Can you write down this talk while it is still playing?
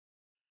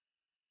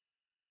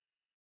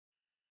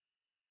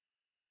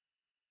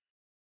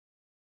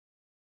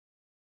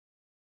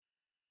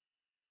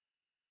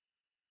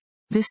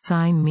This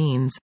sign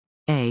means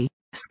A.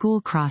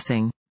 School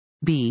crossing.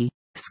 B.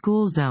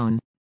 School zone.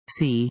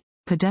 C.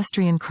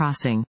 Pedestrian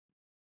crossing.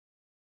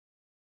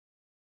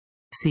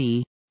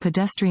 C.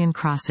 Pedestrian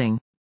crossing.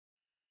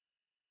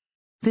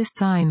 This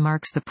sign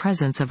marks the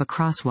presence of a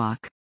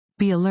crosswalk.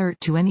 Be alert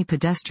to any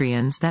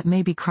pedestrians that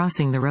may be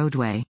crossing the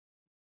roadway.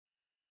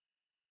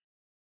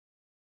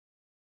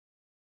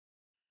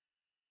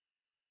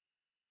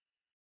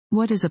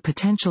 What is a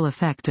potential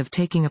effect of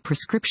taking a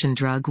prescription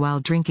drug while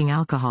drinking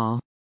alcohol?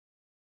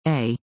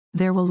 A.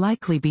 There will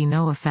likely be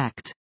no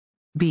effect.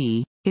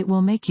 B. It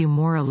will make you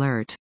more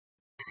alert.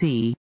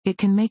 C. It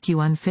can make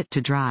you unfit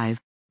to drive.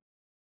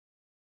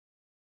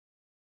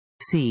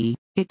 C.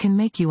 It can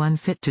make you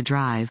unfit to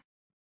drive.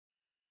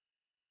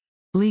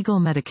 Legal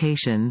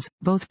medications,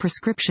 both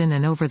prescription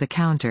and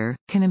over-the-counter,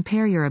 can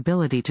impair your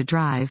ability to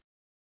drive.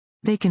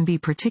 They can be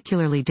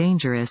particularly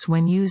dangerous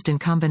when used in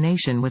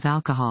combination with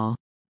alcohol.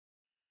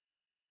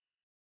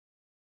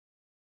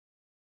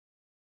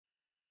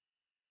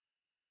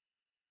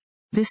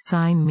 This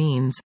sign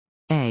means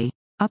A.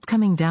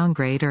 Upcoming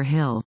downgrade or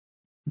hill.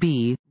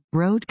 B.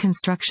 Road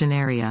construction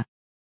area.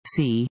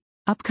 C.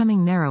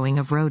 Upcoming narrowing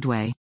of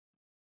roadway.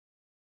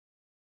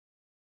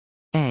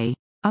 A.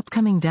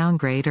 Upcoming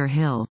downgrade or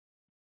hill.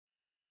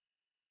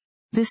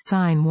 This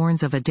sign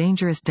warns of a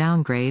dangerous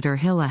downgrade or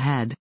hill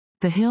ahead.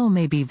 The hill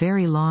may be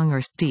very long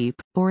or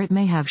steep, or it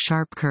may have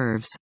sharp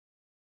curves.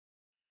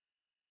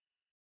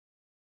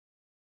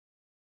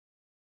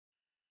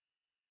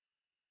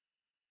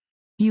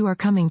 You are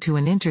coming to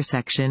an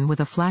intersection with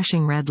a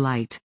flashing red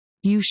light.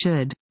 You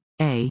should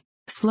A.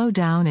 Slow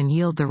down and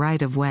yield the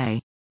right of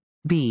way.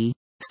 B.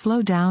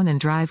 Slow down and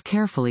drive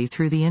carefully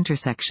through the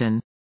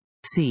intersection.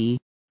 C.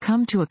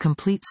 Come to a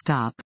complete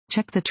stop,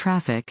 check the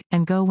traffic,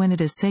 and go when it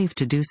is safe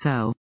to do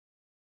so.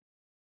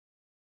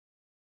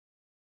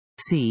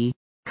 C.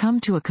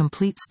 Come to a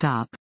complete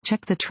stop,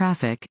 check the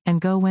traffic,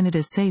 and go when it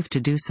is safe to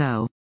do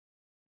so.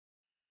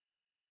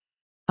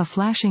 A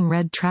flashing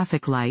red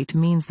traffic light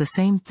means the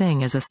same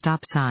thing as a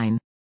stop sign.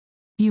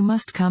 You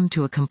must come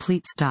to a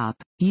complete stop,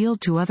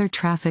 yield to other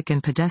traffic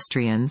and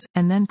pedestrians,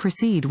 and then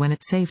proceed when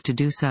it's safe to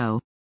do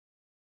so.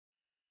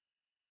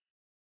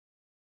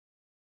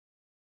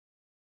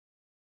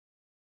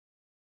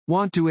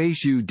 Want to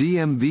ace your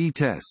DMV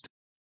test?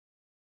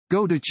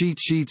 Go to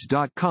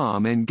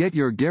cheatsheets.com and get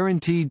your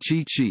guaranteed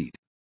cheat sheet.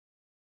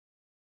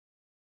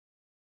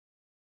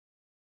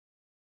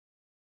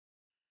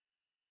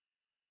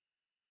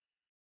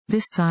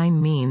 This sign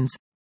means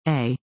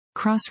A.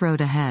 Crossroad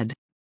ahead.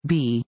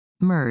 B.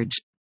 Merge.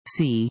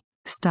 C.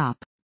 Stop.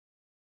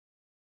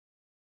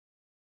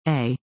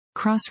 A.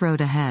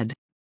 Crossroad ahead.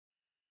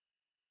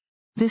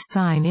 This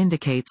sign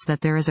indicates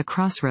that there is a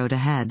crossroad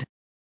ahead.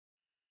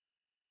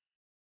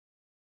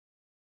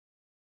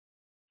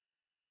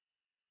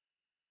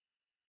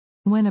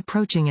 When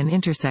approaching an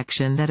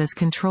intersection that is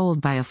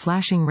controlled by a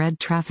flashing red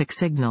traffic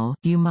signal,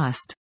 you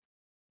must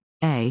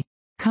A.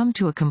 Come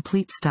to a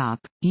complete stop,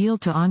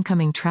 yield to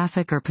oncoming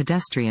traffic or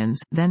pedestrians,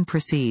 then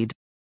proceed.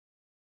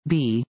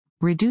 B.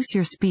 Reduce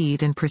your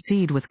speed and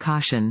proceed with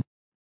caution.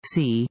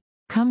 C.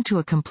 Come to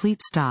a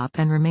complete stop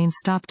and remain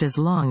stopped as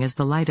long as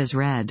the light is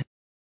red.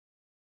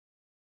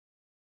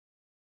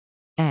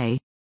 A.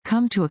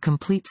 Come to a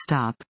complete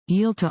stop,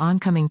 yield to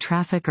oncoming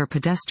traffic or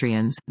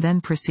pedestrians, then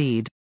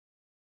proceed.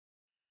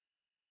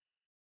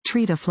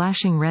 Treat a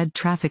flashing red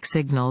traffic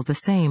signal the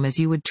same as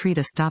you would treat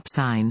a stop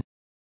sign.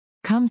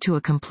 Come to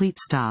a complete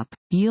stop,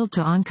 yield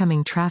to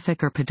oncoming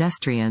traffic or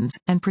pedestrians,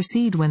 and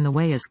proceed when the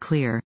way is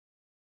clear.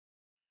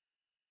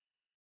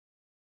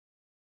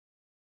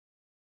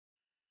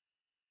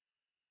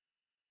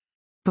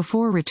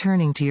 Before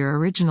returning to your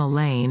original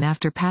lane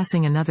after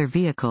passing another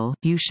vehicle,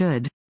 you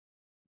should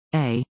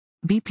A.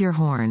 Beep your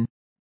horn.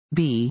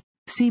 B.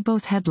 See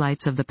both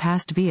headlights of the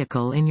passed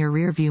vehicle in your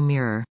rearview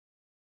mirror.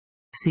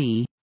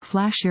 C.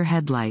 Flash your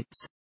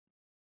headlights.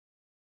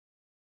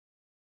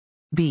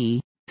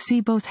 B. See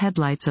both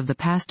headlights of the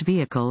passed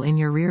vehicle in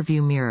your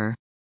rearview mirror.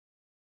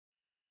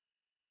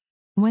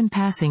 When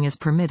passing is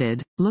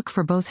permitted, look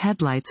for both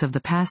headlights of the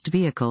passed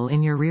vehicle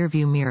in your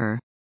rearview mirror.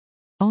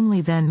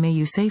 Only then may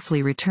you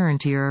safely return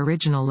to your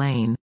original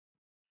lane.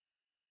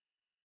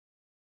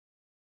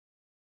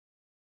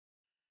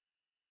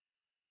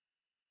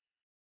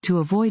 To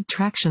avoid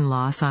traction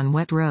loss on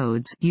wet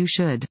roads, you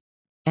should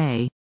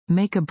A.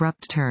 Make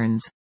abrupt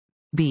turns.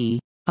 B.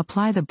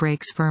 Apply the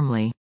brakes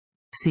firmly.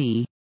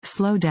 C.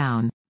 Slow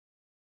down.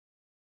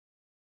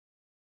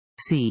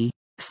 C.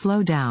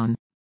 Slow down.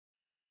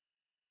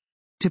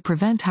 To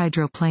prevent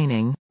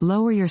hydroplaning,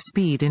 lower your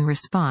speed in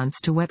response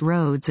to wet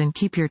roads and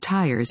keep your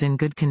tires in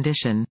good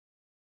condition.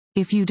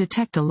 If you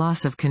detect a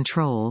loss of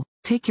control,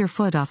 take your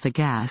foot off the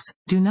gas,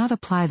 do not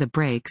apply the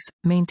brakes,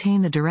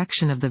 maintain the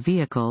direction of the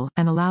vehicle,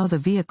 and allow the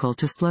vehicle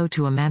to slow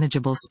to a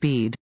manageable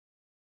speed.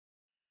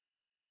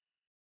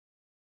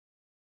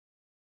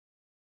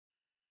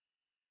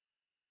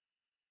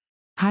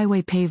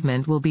 Highway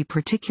pavement will be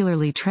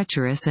particularly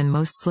treacherous and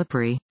most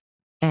slippery.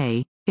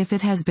 A. If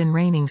it has been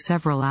raining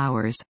several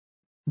hours.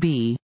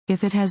 B.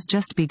 If it has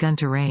just begun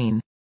to rain.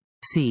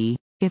 C.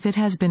 If it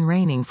has been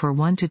raining for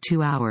 1 to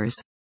 2 hours.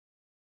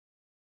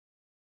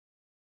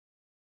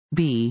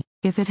 B.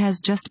 If it has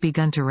just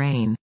begun to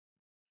rain.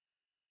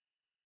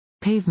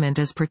 Pavement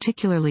is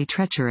particularly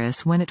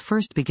treacherous when it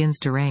first begins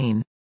to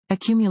rain.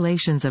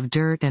 Accumulations of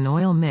dirt and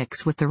oil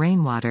mix with the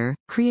rainwater,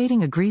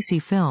 creating a greasy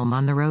film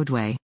on the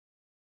roadway.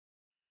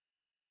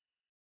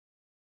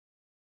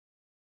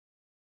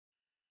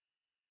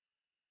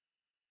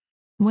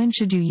 When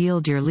should you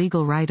yield your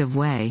legal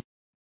right-of-way?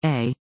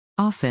 A.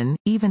 Often,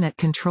 even at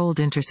controlled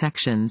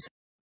intersections.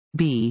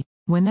 B.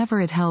 Whenever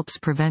it helps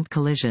prevent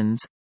collisions.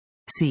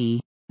 C.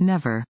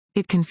 Never.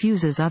 It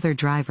confuses other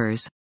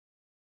drivers.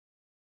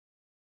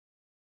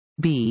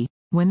 B.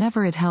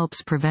 Whenever it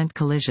helps prevent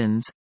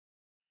collisions.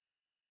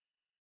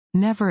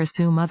 Never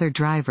assume other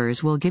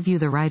drivers will give you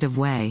the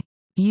right-of-way.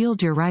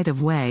 Yield your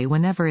right-of-way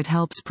whenever it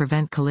helps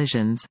prevent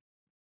collisions.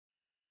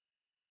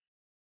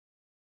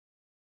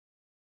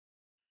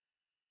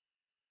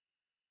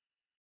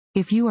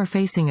 If you are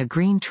facing a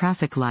green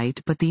traffic light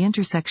but the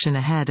intersection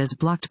ahead is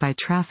blocked by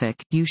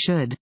traffic, you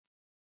should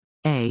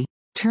A.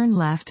 Turn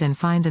left and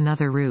find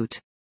another route.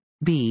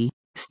 B.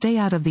 Stay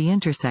out of the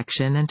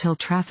intersection until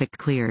traffic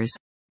clears.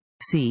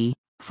 C.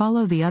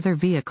 Follow the other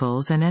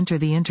vehicles and enter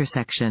the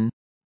intersection.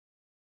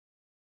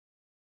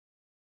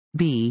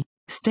 B.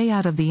 Stay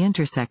out of the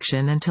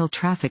intersection until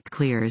traffic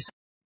clears.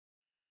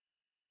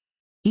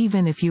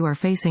 Even if you are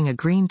facing a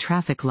green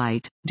traffic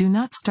light, do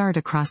not start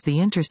across the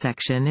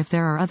intersection if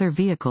there are other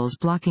vehicles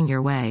blocking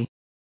your way.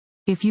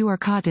 If you are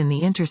caught in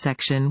the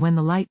intersection when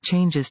the light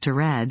changes to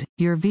red,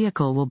 your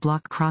vehicle will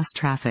block cross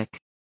traffic.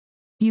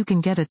 You can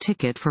get a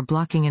ticket for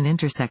blocking an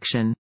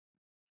intersection.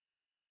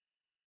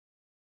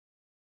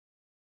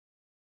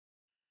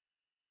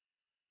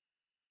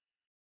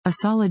 A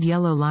solid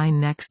yellow line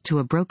next to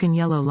a broken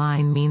yellow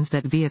line means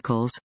that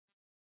vehicles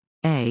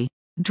A.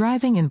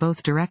 Driving in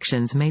both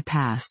directions may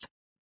pass.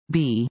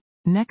 B.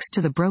 Next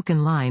to the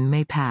broken line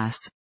may pass.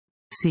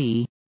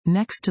 C.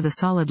 Next to the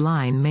solid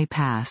line may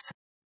pass.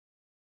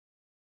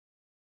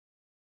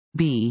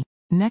 B.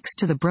 Next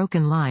to the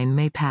broken line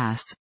may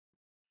pass.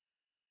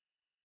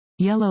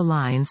 Yellow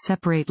lines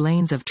separate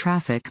lanes of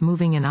traffic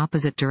moving in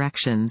opposite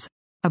directions.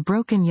 A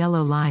broken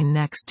yellow line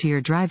next to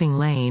your driving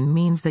lane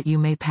means that you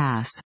may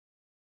pass.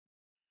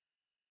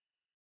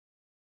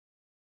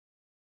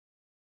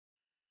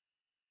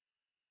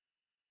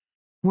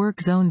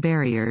 Work zone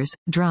barriers,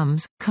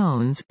 drums,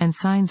 cones, and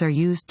signs are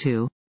used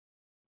to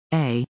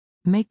A.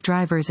 Make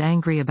drivers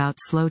angry about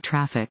slow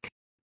traffic.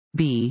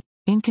 B.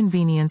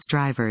 Inconvenience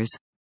drivers.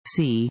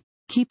 C.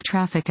 Keep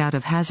traffic out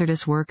of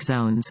hazardous work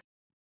zones.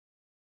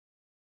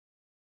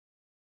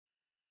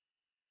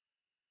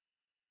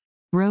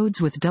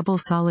 Roads with double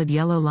solid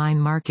yellow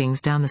line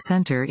markings down the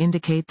center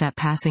indicate that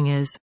passing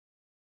is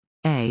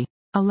A.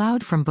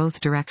 Allowed from both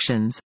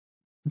directions.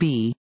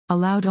 B.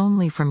 Allowed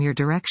only from your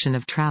direction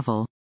of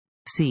travel.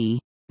 C.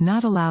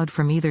 Not allowed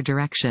from either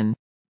direction.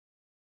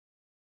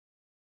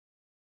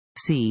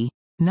 C.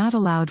 Not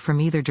allowed from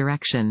either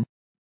direction.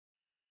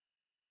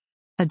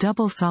 A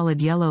double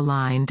solid yellow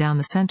line down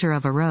the center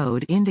of a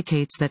road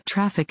indicates that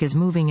traffic is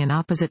moving in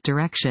opposite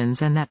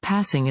directions and that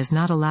passing is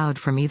not allowed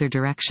from either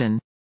direction.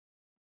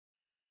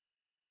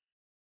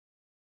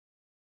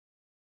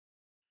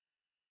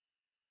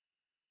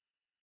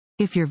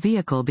 If your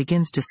vehicle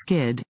begins to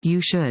skid,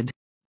 you should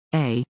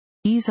A.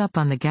 Ease up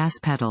on the gas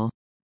pedal.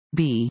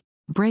 B.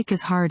 Brake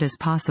as hard as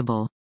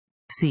possible.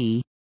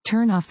 C.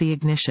 Turn off the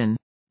ignition.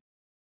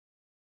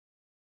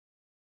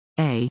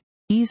 A.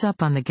 Ease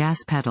up on the gas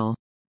pedal.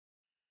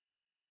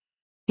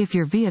 If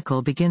your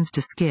vehicle begins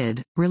to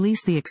skid,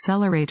 release the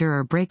accelerator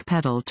or brake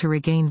pedal to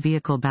regain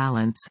vehicle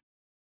balance.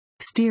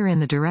 Steer in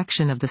the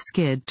direction of the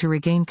skid to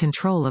regain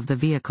control of the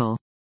vehicle.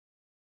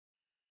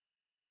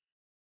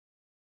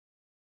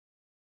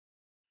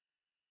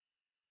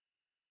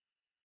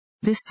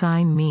 This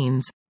sign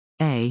means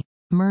A.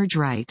 Merge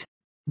right.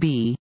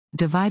 B.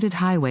 Divided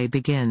highway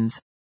begins.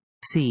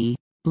 C.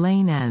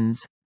 Lane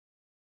ends.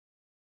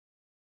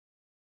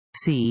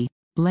 C.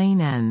 Lane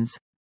ends.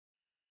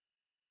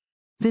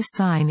 This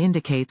sign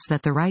indicates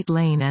that the right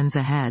lane ends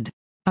ahead.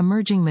 A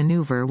merging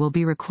maneuver will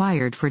be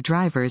required for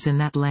drivers in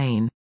that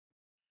lane.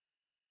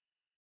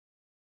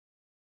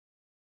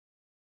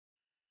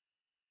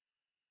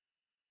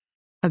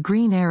 A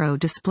green arrow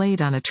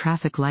displayed on a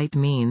traffic light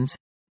means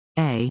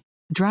A.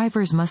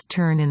 Drivers must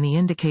turn in the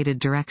indicated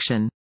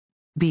direction.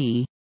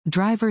 B.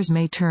 Drivers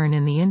may turn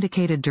in the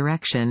indicated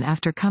direction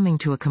after coming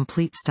to a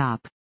complete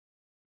stop.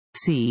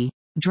 C.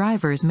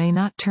 Drivers may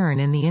not turn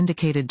in the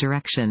indicated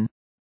direction.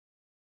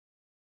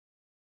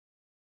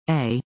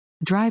 A.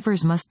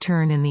 Drivers must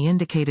turn in the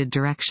indicated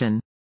direction.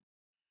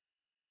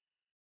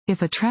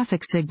 If a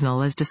traffic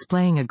signal is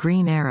displaying a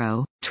green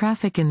arrow,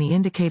 traffic in the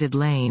indicated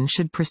lane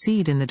should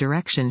proceed in the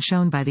direction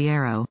shown by the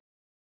arrow.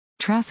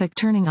 Traffic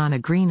turning on a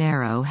green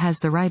arrow has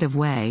the right of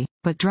way,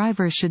 but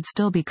drivers should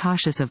still be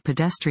cautious of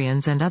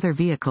pedestrians and other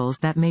vehicles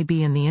that may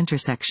be in the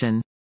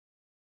intersection.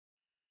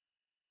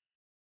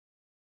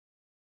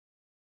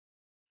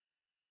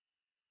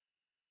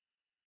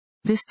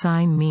 This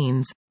sign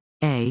means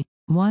A.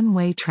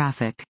 One-way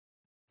traffic.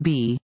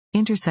 B.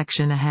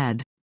 Intersection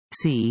ahead.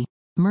 C.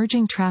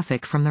 Merging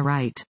traffic from the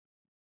right.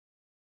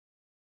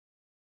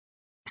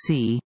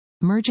 C.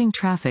 Merging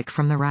traffic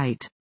from the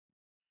right.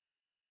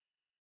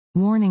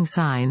 Warning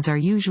signs are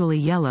usually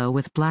yellow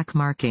with black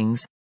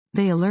markings.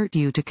 They alert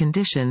you to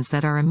conditions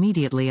that are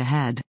immediately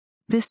ahead.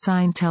 This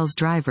sign tells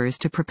drivers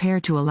to prepare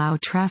to allow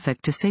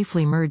traffic to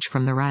safely merge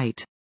from the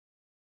right.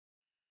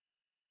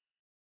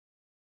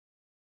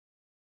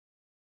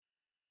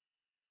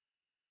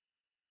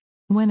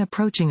 When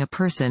approaching a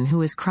person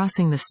who is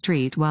crossing the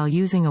street while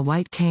using a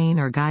white cane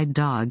or guide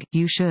dog,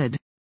 you should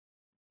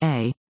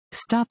A.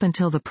 Stop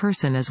until the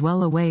person is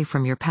well away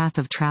from your path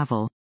of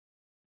travel.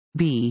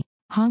 B.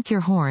 Honk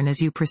your horn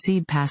as you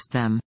proceed past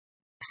them.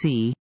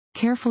 C.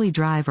 Carefully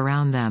drive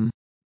around them.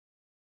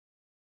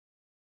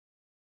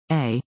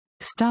 A.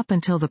 Stop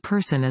until the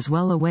person is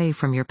well away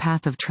from your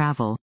path of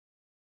travel.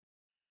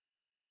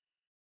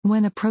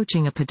 When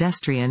approaching a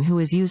pedestrian who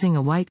is using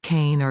a white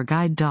cane or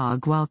guide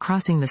dog while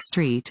crossing the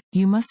street,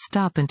 you must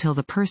stop until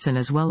the person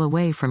is well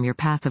away from your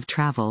path of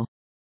travel.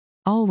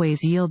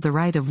 Always yield the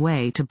right of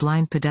way to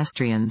blind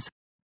pedestrians.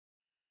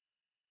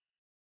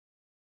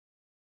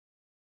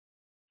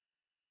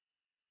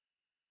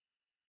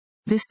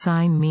 This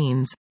sign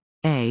means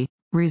A.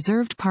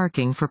 Reserved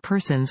parking for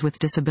persons with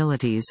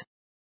disabilities.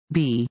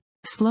 B.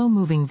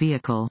 Slow-moving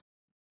vehicle.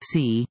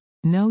 C.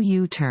 No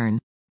U-turn.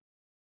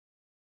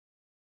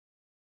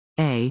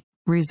 A.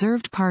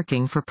 Reserved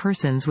parking for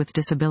persons with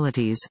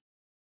disabilities.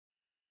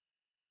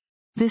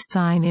 This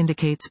sign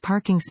indicates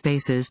parking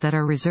spaces that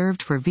are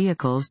reserved for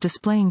vehicles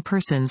displaying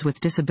persons with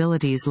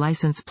disabilities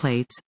license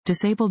plates,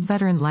 disabled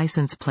veteran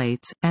license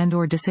plates,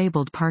 and/or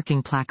disabled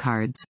parking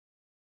placards.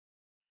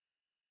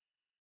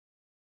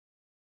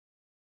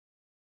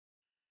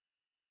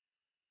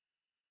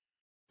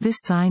 This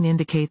sign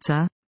indicates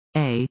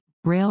A.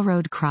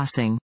 Railroad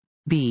crossing.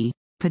 B.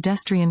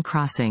 Pedestrian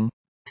crossing.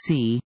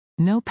 C.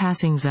 No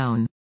passing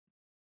zone.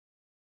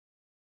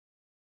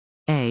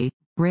 A.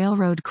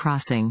 Railroad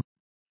crossing.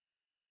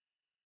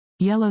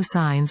 Yellow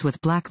signs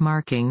with black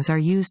markings are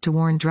used to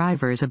warn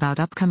drivers about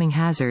upcoming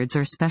hazards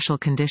or special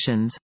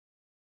conditions.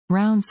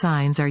 Round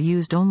signs are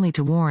used only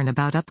to warn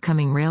about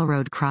upcoming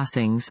railroad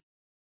crossings.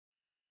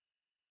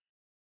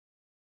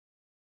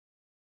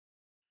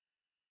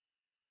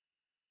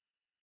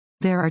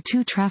 There are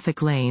two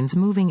traffic lanes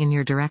moving in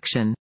your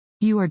direction.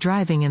 You are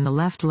driving in the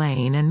left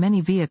lane and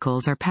many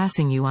vehicles are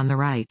passing you on the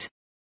right.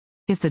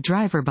 If the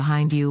driver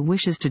behind you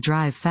wishes to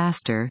drive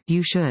faster,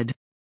 you should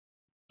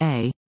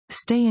A.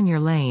 Stay in your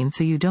lane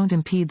so you don't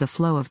impede the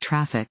flow of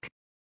traffic.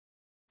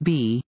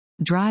 B.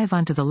 Drive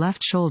onto the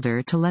left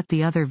shoulder to let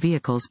the other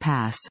vehicles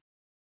pass.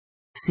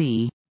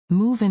 C.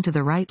 Move into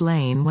the right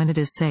lane when it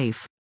is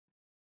safe.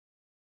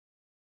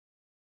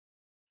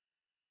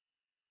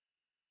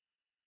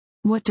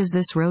 What does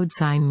this road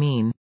sign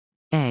mean?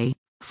 A.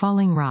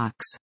 Falling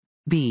rocks.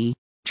 B.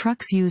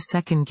 Trucks use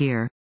second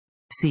gear.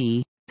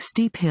 C.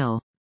 Steep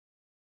hill.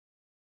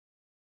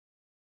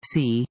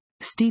 C.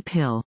 Steep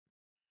hill.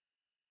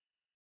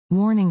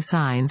 Warning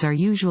signs are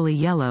usually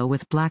yellow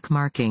with black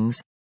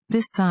markings.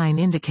 This sign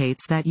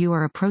indicates that you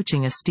are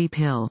approaching a steep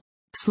hill.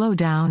 Slow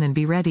down and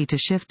be ready to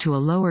shift to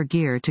a lower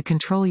gear to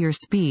control your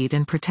speed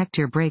and protect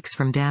your brakes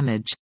from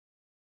damage.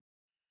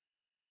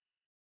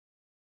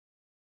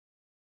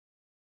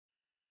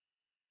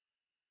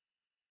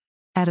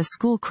 At a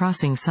school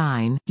crossing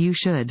sign, you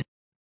should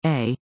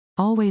A.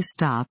 Always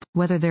stop,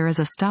 whether there is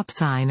a stop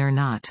sign or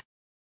not.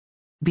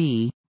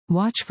 B.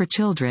 Watch for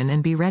children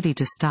and be ready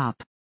to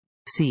stop.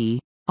 C.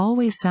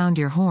 Always sound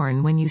your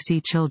horn when you see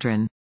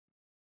children.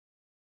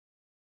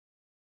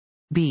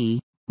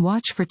 B.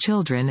 Watch for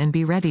children and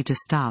be ready to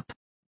stop.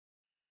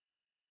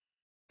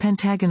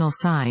 Pentagonal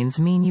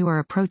signs mean you are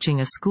approaching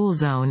a school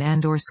zone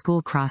and/or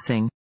school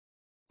crossing.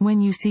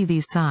 When you see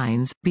these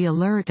signs, be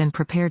alert and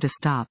prepare to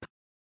stop.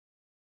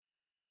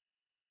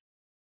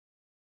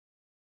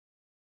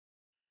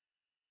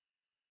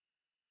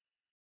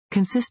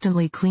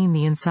 Consistently clean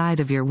the inside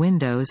of your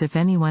windows if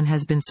anyone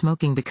has been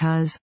smoking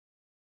because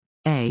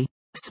A.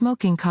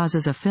 Smoking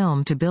causes a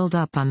film to build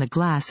up on the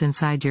glass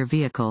inside your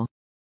vehicle.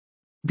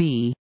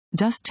 B.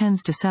 Dust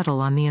tends to settle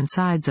on the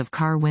insides of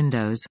car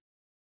windows.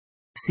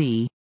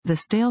 C. The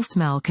stale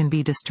smell can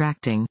be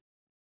distracting.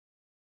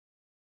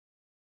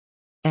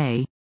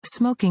 A.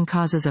 Smoking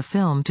causes a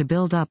film to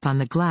build up on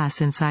the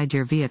glass inside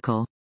your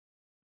vehicle.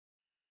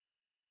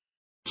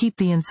 Keep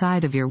the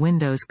inside of your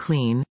windows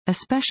clean,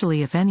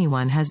 especially if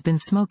anyone has been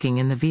smoking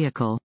in the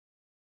vehicle.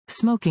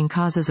 Smoking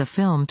causes a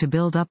film to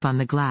build up on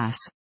the glass.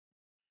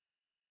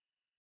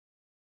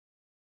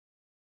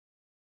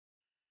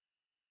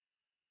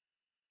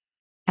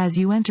 As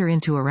you enter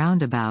into a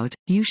roundabout,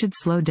 you should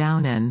slow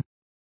down and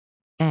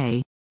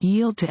A.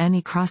 Yield to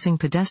any crossing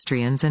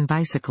pedestrians and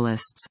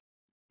bicyclists.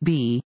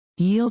 B.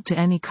 Yield to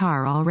any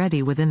car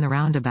already within the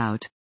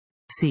roundabout.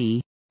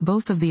 C.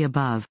 Both of the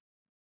above.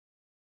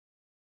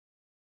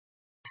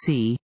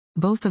 C.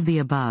 Both of the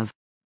above.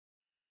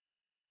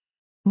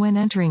 When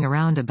entering a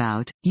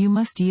roundabout, you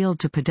must yield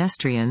to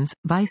pedestrians,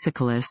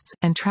 bicyclists,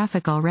 and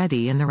traffic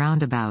already in the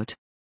roundabout.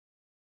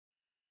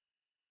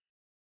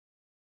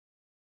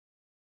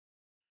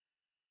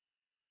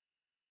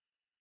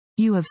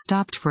 You have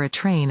stopped for a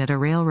train at a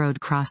railroad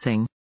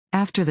crossing.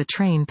 After the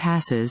train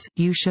passes,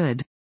 you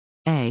should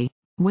A.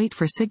 Wait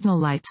for signal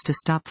lights to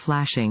stop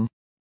flashing.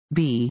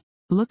 B.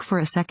 Look for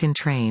a second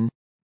train.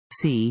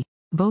 C.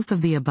 Both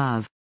of the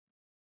above.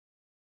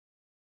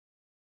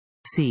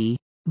 C.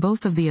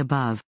 Both of the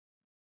above.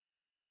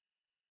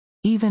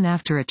 Even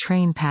after a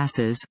train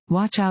passes,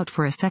 watch out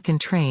for a second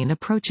train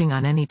approaching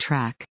on any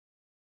track.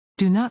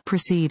 Do not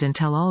proceed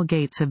until all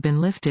gates have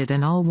been lifted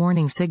and all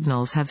warning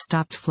signals have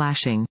stopped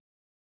flashing.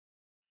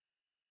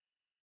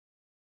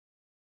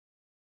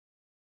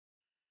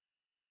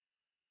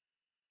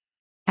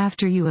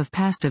 After you have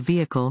passed a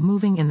vehicle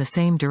moving in the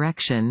same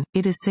direction,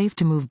 it is safe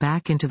to move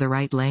back into the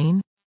right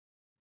lane?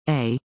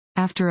 A.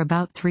 After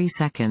about 3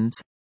 seconds.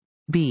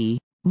 B.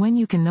 When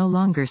you can no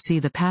longer see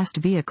the passed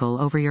vehicle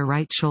over your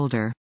right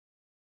shoulder.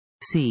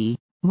 C.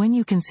 When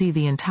you can see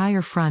the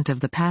entire front of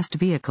the passed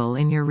vehicle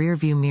in your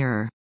rearview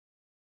mirror.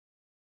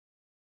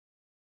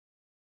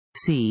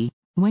 C.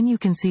 When you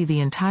can see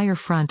the entire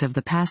front of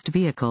the passed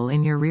vehicle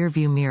in your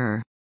rearview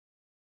mirror.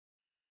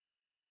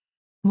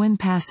 When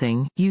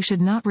passing, you should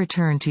not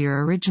return to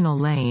your original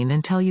lane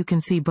until you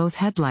can see both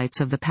headlights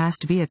of the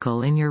passed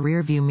vehicle in your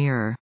rearview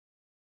mirror.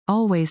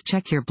 Always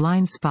check your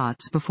blind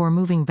spots before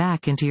moving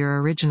back into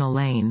your original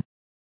lane.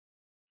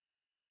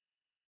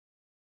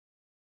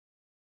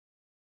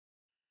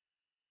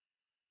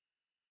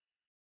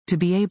 To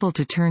be able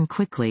to turn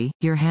quickly,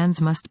 your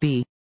hands must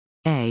be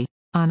A.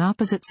 On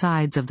opposite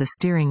sides of the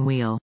steering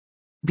wheel.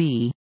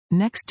 B.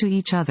 Next to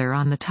each other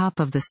on the top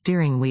of the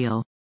steering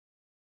wheel.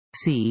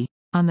 C.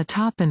 On the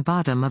top and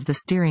bottom of the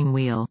steering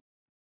wheel.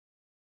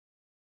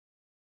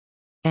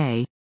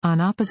 A. On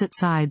opposite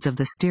sides of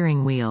the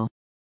steering wheel.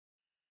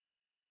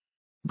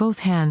 Both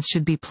hands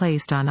should be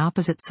placed on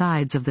opposite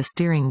sides of the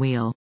steering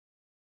wheel.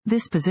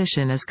 This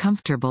position is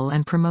comfortable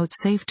and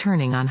promotes safe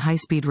turning on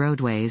high-speed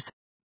roadways.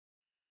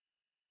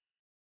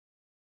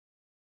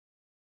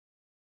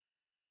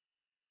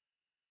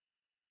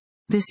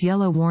 This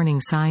yellow warning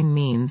sign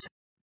means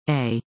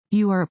A.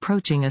 You are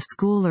approaching a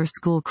school or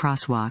school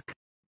crosswalk.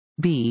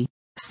 B.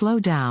 Slow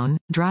down,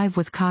 drive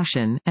with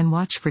caution, and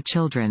watch for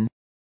children.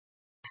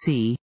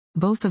 C.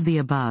 Both of the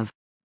above.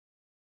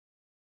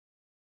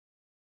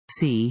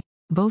 C.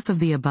 Both of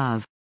the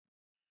above.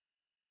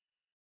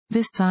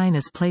 This sign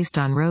is placed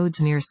on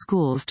roads near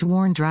schools to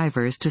warn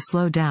drivers to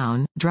slow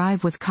down,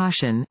 drive with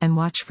caution, and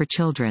watch for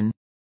children.